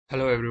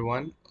Hello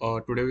everyone.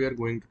 Today we are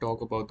going to talk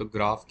about the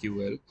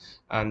GraphQL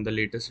and the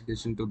latest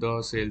addition to the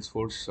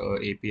Salesforce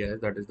API,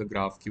 that is the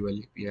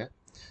GraphQL API.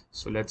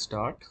 So let's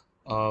start.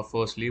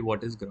 Firstly,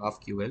 what is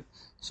GraphQL?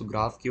 So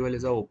GraphQL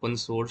is an open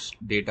source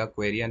data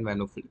query and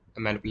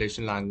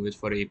manipulation language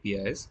for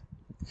APIs,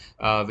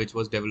 which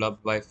was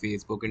developed by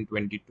Facebook in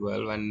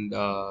 2012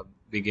 and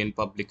began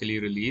publicly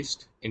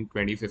released in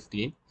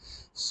 2015.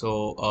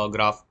 So,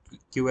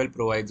 GraphQL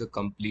provides a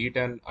complete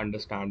and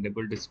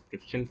understandable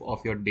description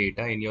of your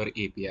data in your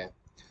API.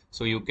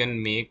 So you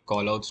can make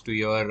callouts to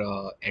your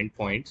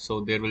endpoint.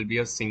 So there will be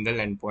a single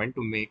endpoint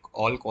to make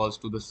all calls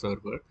to the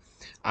server,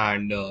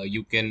 and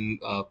you can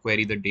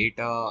query the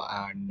data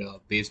and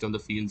based on the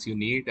fields you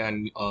need,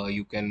 and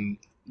you can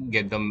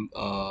get them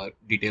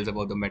details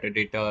about the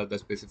metadata, the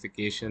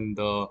specification,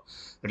 the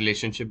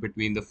relationship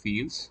between the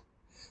fields.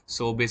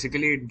 So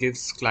basically, it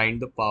gives client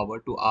the power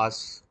to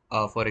ask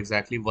for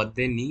exactly what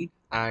they need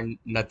and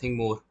nothing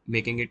more,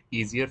 making it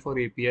easier for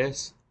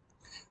APIs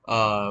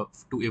to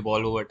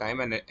evolve over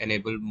time and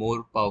enable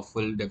more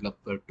powerful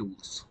developer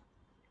tools.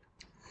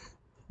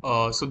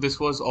 So this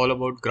was all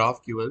about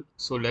GraphQL.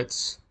 So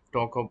let's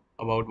talk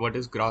about what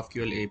is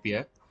GraphQL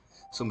API.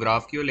 So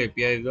GraphQL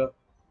API is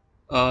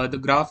the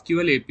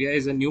GraphQL API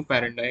is a new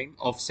paradigm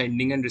of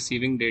sending and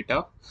receiving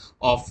data,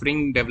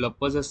 offering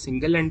developers a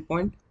single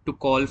endpoint to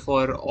call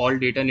for all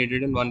data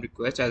needed in one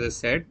request. As I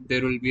said,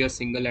 there will be a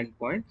single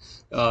endpoint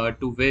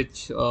to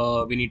which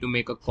we need to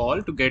make a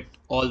call to get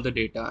all the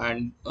data.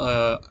 And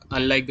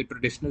unlike the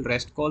traditional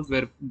REST calls,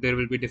 where there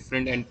will be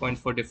different endpoints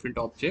for different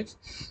objects,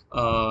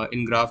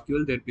 in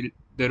GraphQL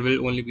there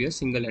will only be a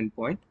single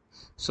endpoint.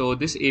 So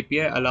this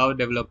API allows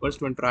developers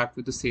to interact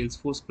with the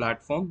Salesforce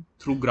platform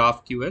through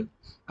GraphQL,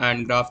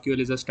 and GraphQL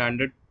is a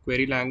standard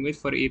query language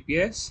for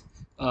APIs,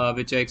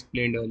 which I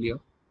explained earlier.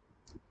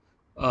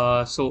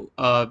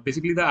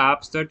 Basically, the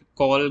apps that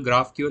call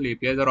GraphQL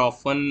APIs are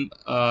often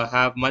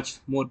have much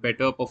more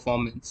better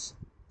performance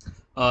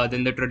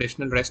than the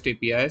traditional REST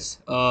APIs.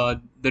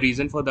 The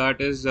reason for that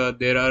is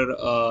they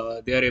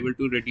are able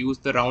to reduce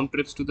the round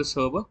trips to the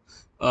server,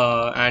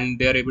 and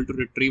they are able to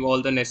retrieve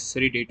all the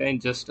necessary data in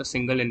just a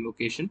single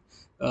invocation,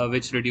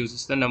 which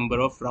reduces the number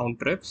of round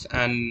trips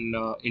and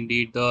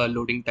indeed the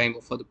loading time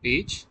for the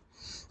page.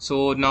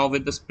 So now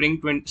with the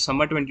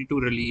summer 22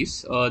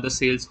 release, the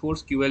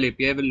Salesforce QL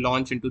API will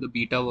launch into the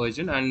beta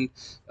version, and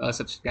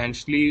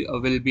substantially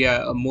will be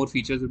more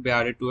features will be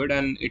added to it,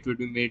 and it will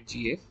be made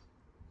GA.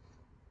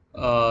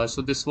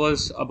 So this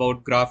was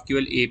about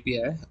GraphQL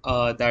API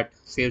that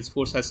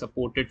Salesforce has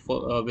supported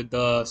for with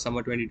the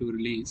summer 22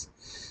 release.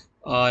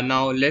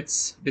 Now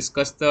let's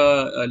discuss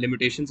the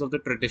limitations of the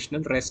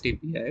traditional REST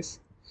APIs.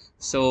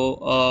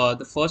 So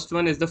the first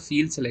one is the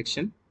field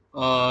selection.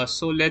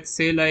 So let's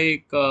say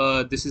like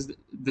this is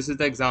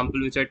the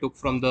example which I took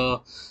from the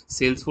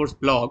Salesforce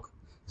blog.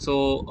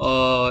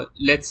 So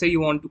let's say you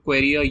want to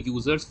query a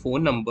user's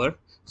phone number.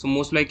 So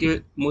most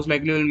likely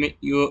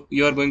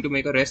you are going to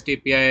make a REST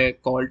API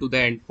call to the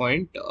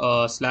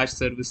endpoint slash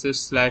services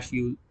slash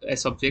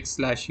subject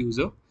slash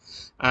user,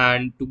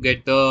 and to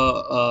get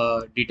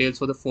the details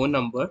for the phone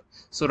number.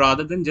 So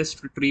rather than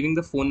just retrieving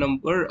the phone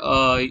number,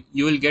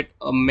 you will get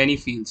many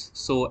fields.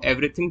 So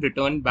everything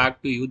returned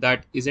back to you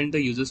that isn't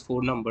the user's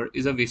phone number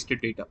is a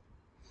wasted data.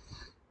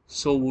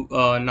 So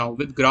now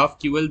with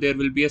GraphQL, there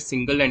will be a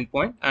single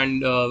endpoint,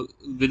 and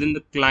within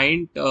the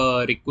client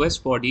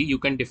request body, you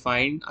can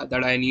define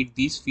that I need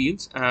these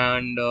fields,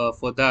 and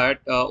for that,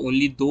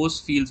 only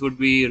those fields would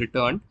be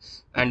returned,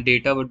 and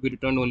data would be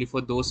returned only for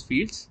those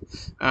fields.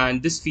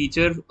 And this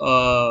feature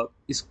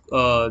is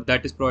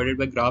that is provided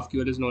by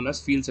GraphQL is known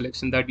as field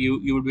selection. That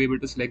you would be able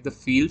to select the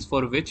fields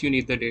for which you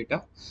need the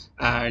data,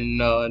 and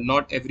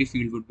not every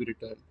field would be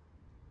returned.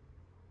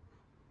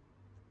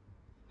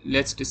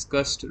 Let's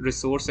discuss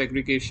resource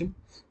aggregation.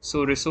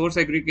 So resource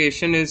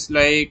aggregation is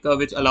like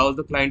which allows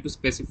the client to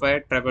specify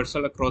a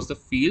traversal across the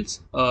fields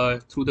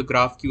through the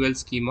GraphQL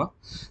schema.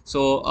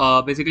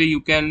 So basically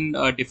you can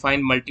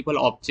define multiple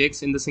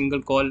objects in the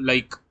single call.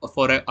 Like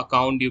for an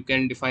account, you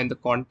can define the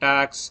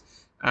contacts,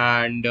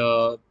 and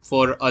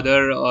for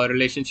other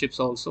relationships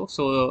also.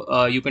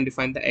 So you can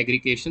define the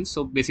aggregation.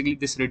 So basically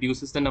this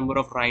reduces the number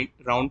of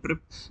round trip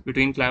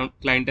between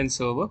client and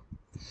server.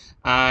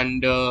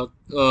 And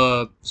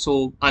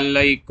so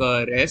unlike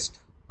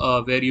REST,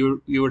 where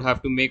you would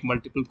have to make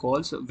multiple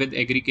calls, with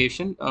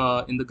aggregation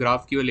in the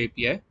GraphQL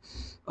API,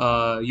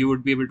 you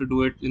would be able to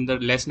do it in the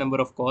less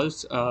number of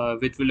calls,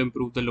 which will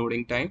improve the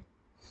loading time.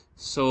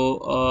 So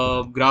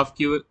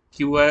GraphQL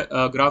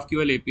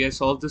API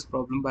solves this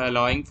problem by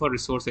allowing for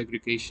resource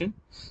aggregation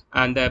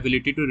and the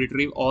ability to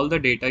retrieve all the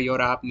data your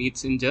app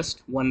needs in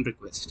just one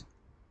request.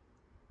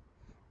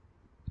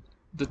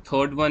 The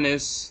third one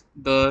is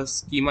the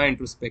schema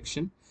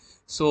introspection.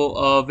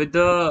 So with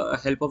the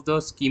help of the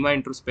schema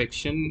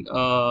introspection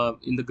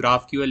in the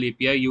GraphQL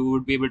API, you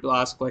would be able to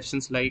ask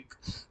questions like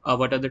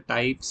what are the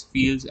types,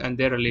 fields, and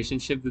their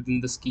relationship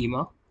within the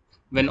schema.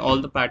 When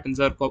all the patterns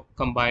are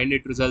combined,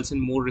 it results in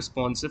more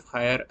responsive,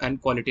 higher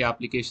and quality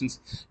applications.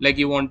 Like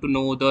you want to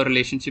know the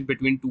relationship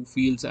between two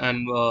fields,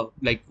 and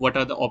like what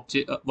are the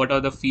what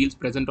are the fields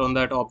present on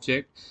that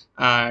object,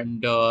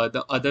 and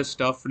the other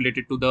stuff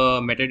related to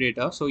the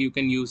metadata. So you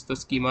can use the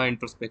schema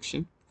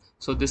introspection.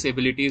 So this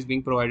ability is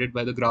being provided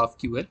by the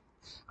GraphQL.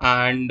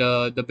 And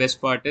the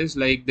best part is,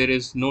 like, there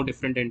is no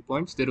different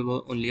endpoints, there is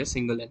only a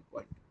single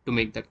endpoint to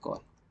make that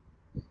call.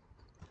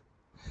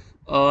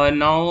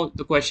 Now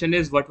the question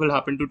is, what will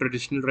happen to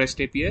traditional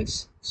REST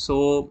APIs?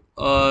 So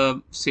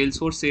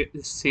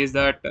Salesforce says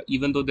that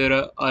even though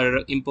there are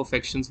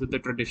imperfections with the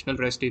traditional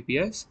REST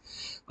APIs,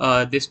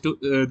 they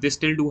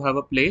still do have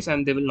a place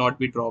and they will not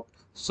be dropped.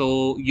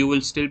 So you will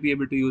still be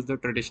able to use the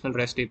traditional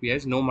REST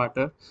APIs no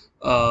matter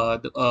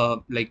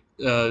the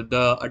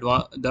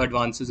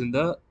advances in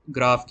the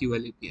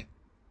GraphQL API.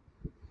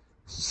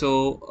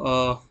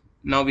 So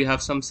now we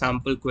have some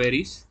sample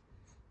queries.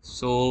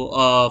 So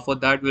for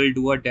that, we'll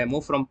do a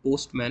demo from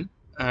Postman,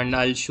 and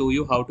I'll show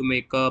you how to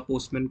make a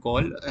Postman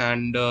call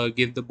and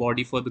give the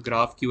body for the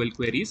GraphQL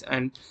queries,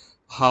 and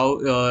how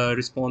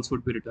response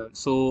would be returned.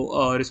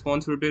 So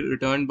response would be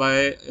returned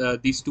by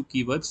these two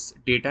keywords,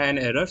 data and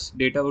errors.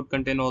 Data would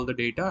contain all the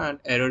data and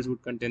errors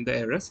would contain the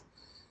errors.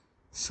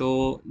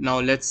 So now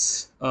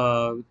let's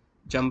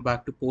jump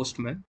back to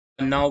Postman.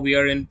 Now we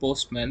are in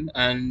Postman,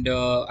 and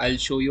I'll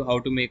show you how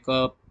to make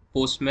a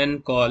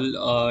Postman call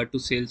to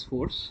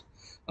Salesforce.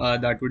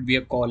 That would be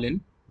a call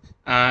in,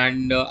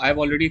 and I've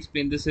already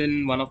explained this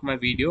in one of my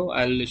video.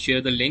 I'll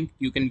share the link,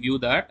 you can view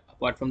that.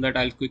 Apart from that,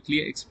 I'll quickly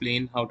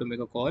explain how to make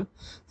a call.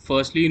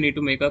 Firstly, you need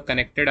to make a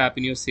connected app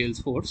in your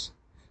Salesforce,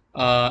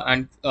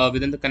 and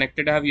within the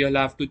connected app, you'll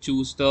have to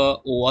choose the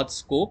OAuth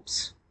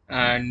scopes.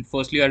 And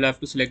firstly, I'll have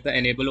to select the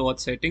enable OAuth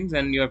settings,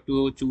 and you have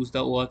to choose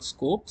the OAuth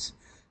scopes.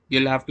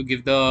 You'll have to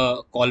give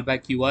the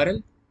callback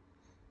URL,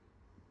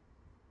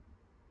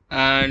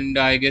 and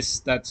I guess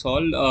that's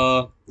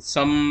all.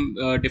 Some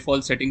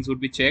default settings would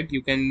be checked,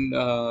 you can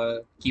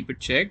keep it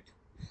checked.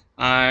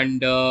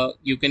 And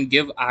you can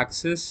give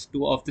access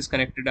to of this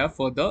connected app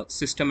for the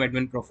system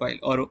admin profile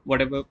or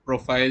whatever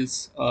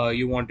profiles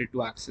you wanted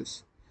to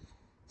access.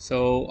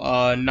 So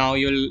now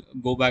you'll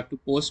go back to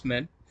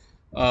Postman.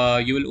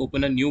 You will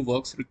open a new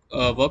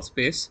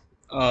workspace.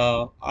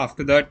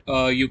 After that,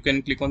 you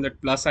can click on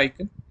that plus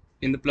icon.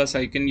 In the plus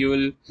icon, you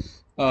will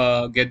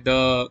get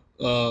the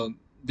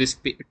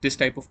this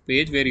type of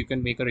page where you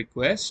can make a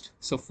request.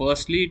 So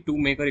firstly, to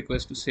make a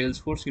request to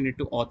Salesforce, you need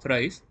to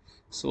authorize.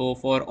 So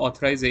for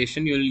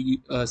authorization, you'll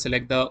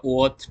select the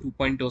OAuth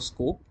 2.0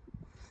 scope.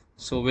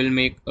 So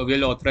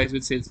we'll authorize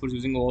with Salesforce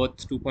using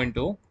OAuth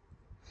 2.0.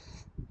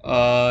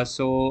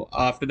 So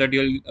after that,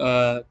 you'll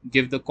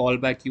give the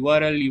callback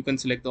URL. You can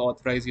select the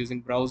authorize using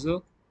browser.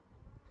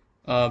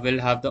 We'll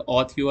have the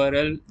auth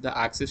URL, the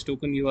access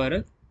token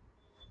URL.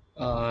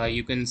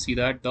 You can see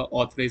that the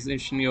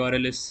authorization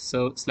URL is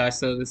slash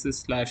services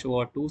slash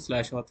OAuth2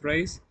 slash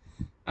authorize,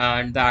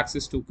 and the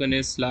access token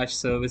is slash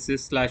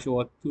services slash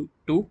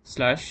OAuth2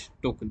 slash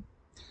token.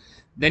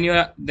 Then you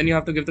have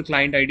to give the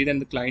client ID, then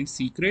the client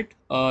secret.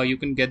 You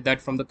can get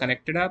that from the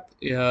connected app.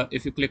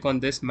 If you click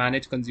on this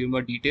manage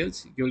consumer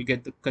details, you'll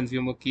get the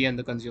consumer key and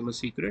the consumer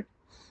secret.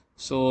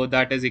 So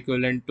that is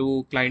equivalent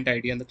to client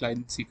ID and the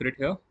client secret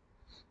here.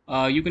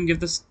 You can give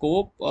the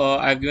scope.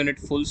 I've given it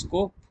full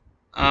scope.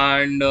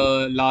 And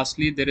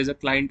lastly, there is a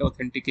client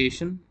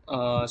authentication.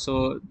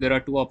 So there are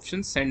two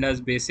options: send as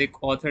basic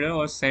auth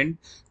or send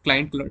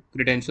client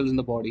credentials in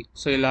the body.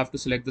 So you'll have to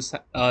select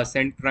the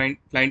send client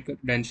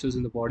credentials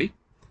in the body.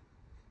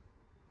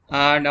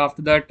 And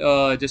after that,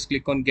 just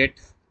click on get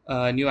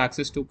new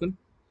access token.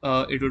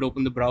 It would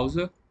open the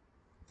browser.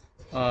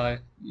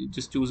 You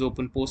just choose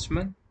open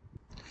Postman.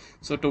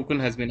 So token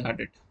has been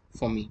added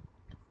for me.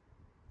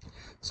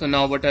 So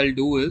now what I'll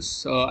do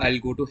is I'll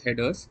go to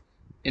headers.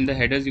 In the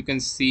headers, you can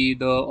see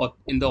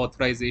in the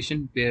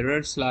authorization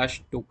bearer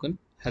slash token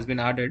has been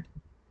added.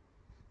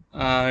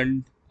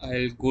 And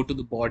I'll go to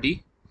the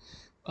body.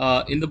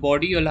 In the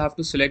body, you'll have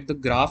to select the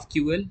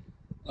GraphQL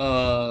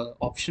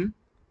option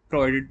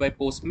provided by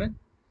Postman.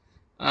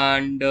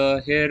 And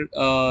here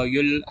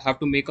you'll have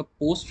to make a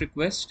post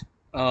request,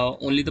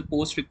 only the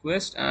post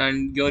request,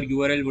 and your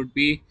URL would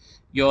be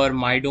your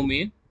my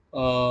domain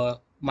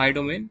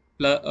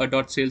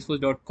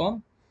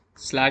 .salesforce.com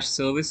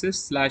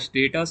 /services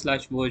 /data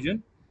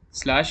 /version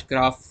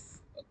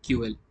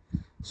 /graphql.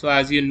 So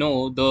as you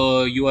know, the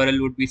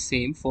URL would be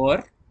same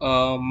for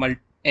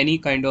any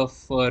kind of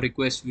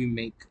request we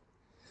make.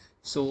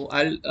 So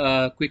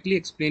I'll quickly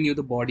explain you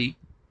the body.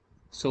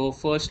 So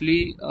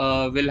firstly,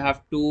 we'll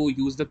have to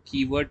use the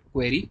keyword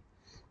query.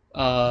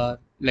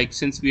 Like,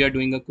 since we are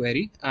doing a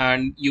query,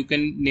 and you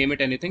can name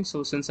it anything.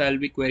 So since I'll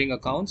be querying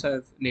accounts,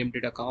 I've named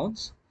it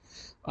accounts.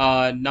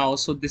 Now,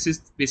 so this is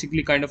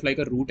basically kind of like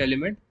a root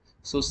element.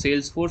 So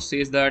Salesforce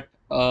says that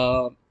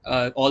all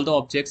the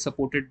objects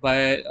supported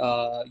by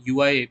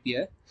UI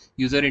API,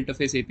 user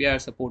interface API, are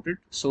supported.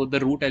 So the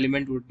root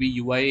element would be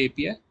UI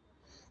API.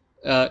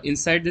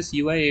 Inside this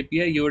UI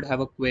API, you would have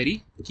a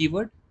query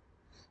keyword.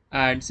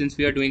 And since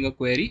we are doing a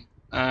query,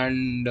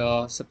 and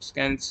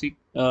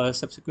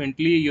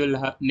subsequently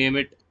you'll name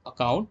it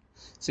account,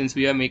 since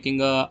we are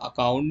making a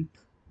account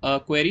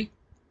query.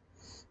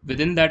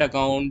 Within that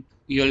account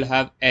you'll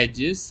have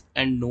edges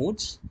and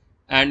nodes,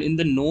 and in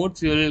the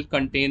nodes you'll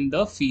contain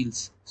the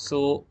fields.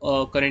 So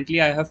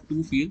currently I have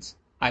two fields,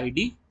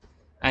 id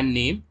and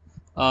name.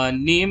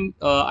 Name,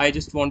 I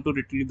just want to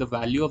retrieve the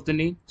value of the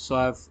name, so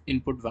I've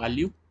input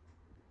value,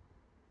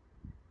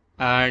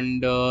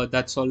 and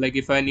that's all. Like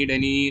if I need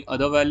any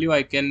other value,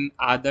 I can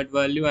add that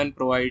value and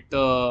provide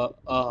the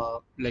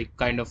like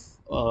kind of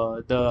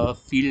the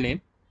field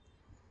name.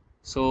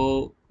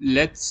 So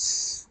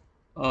let's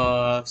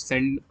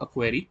send a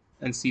query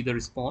and see the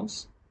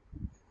response.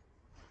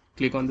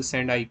 Click on the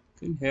send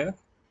icon here.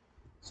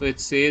 So it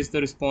says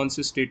the response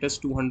is status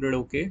 200.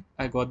 Okay,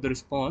 I got the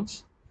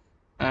response,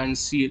 and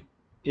see,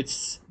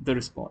 it's the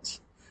response.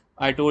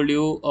 I told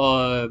you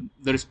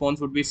the response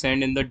would be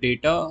sent in the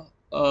data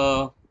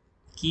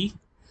key.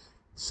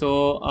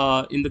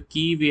 So in the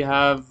key we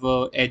have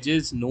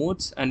edges,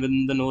 nodes, and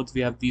within the nodes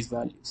we have these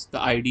values.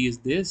 The ID is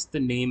this, the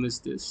name is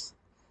this,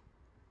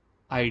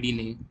 ID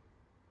name,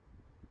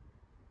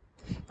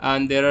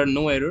 and there are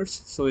no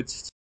errors. So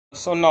it's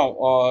so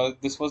now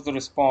this was the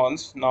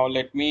response. Now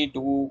let me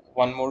do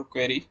one more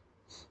query.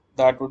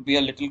 That would be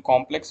a little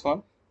complex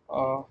one.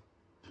 Uh,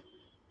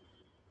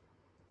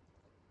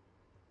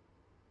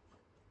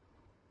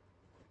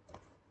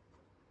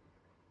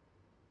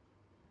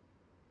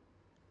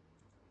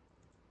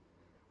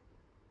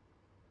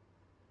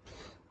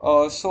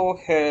 so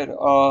here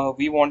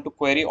we want to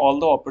query all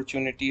the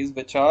opportunities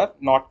which are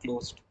not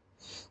closed.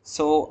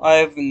 So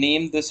I've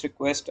named this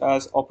request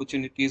as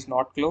opportunities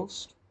not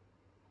closed,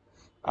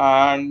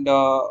 and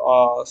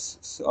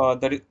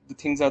the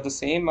things are the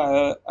same.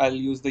 I'll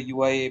use the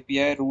UI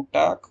API root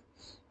tag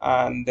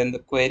and then the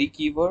query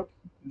keyword.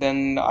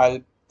 Then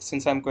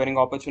since I'm querying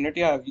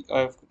opportunity, I've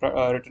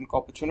written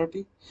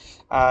opportunity,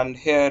 and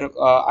here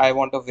I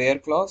want a where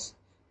clause,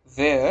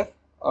 where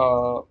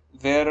uh,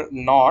 where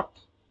not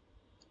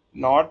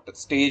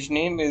stage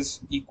name is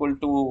equal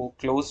to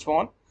closed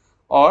one,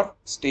 or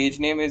stage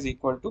name is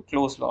equal to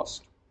closed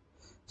lost.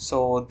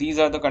 So these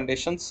are the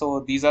conditions.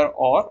 So these are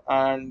or,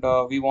 and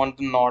we want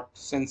the not,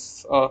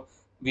 since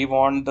we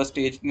want the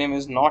stage name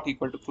is not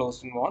equal to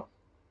closed in one.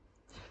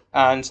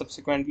 And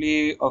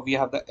subsequently we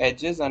have the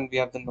edges and we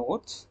have the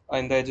nodes.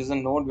 In the edges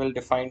and node we'll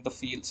define the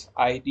fields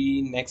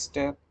id, next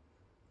step,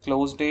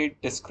 close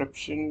date,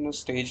 description,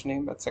 stage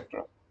name,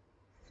 etc.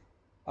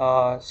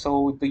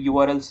 So the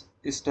URL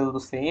is still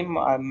the same.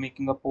 I'm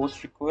making a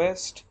post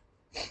request.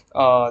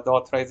 The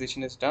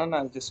authorization is done.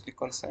 I'll just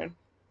click on send,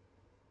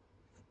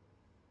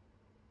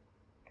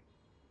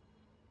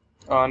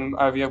 and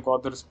we have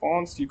got the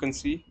response. You can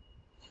see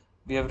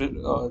we have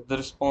the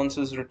response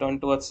is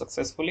returned to us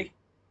successfully.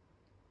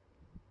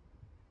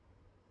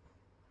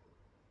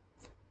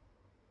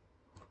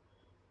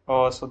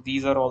 So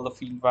these are all the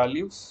field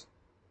values.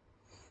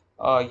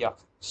 Yeah,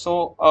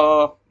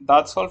 so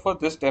that's all for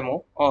this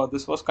demo.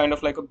 This was kind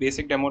of like a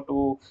basic demo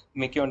to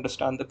make you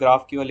understand the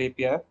GraphQL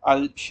API.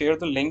 I'll share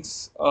the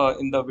links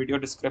in the video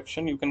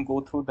description. You can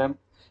go through them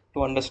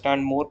to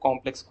understand more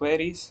complex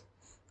queries.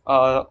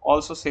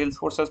 Also,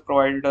 Salesforce has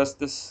provided us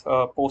this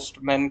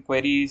Postman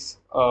queries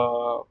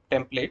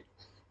template.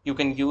 You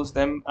can use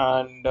them,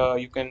 and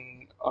you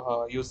can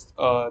use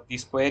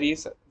these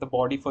queries, the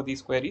body for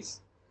these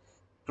queries,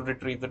 to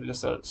retrieve the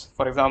results.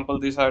 For example,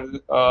 these are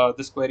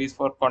this queries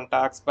for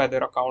contacts by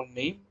their account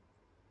name,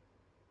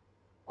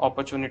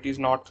 opportunities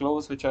not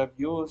closed, which I've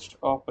used,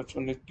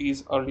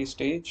 opportunities early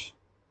stage.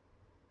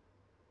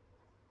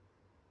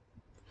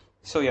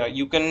 So yeah,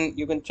 you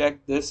can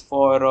check this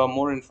for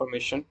more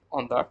information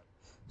on that.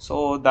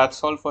 So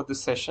that's all for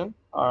this session,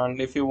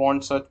 and if you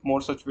want such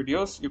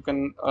videos, you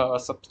can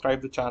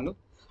subscribe the channel.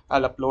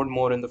 I'll upload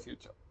more in the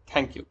future.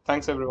 Thank you.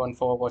 Thanks everyone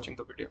for watching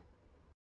the video.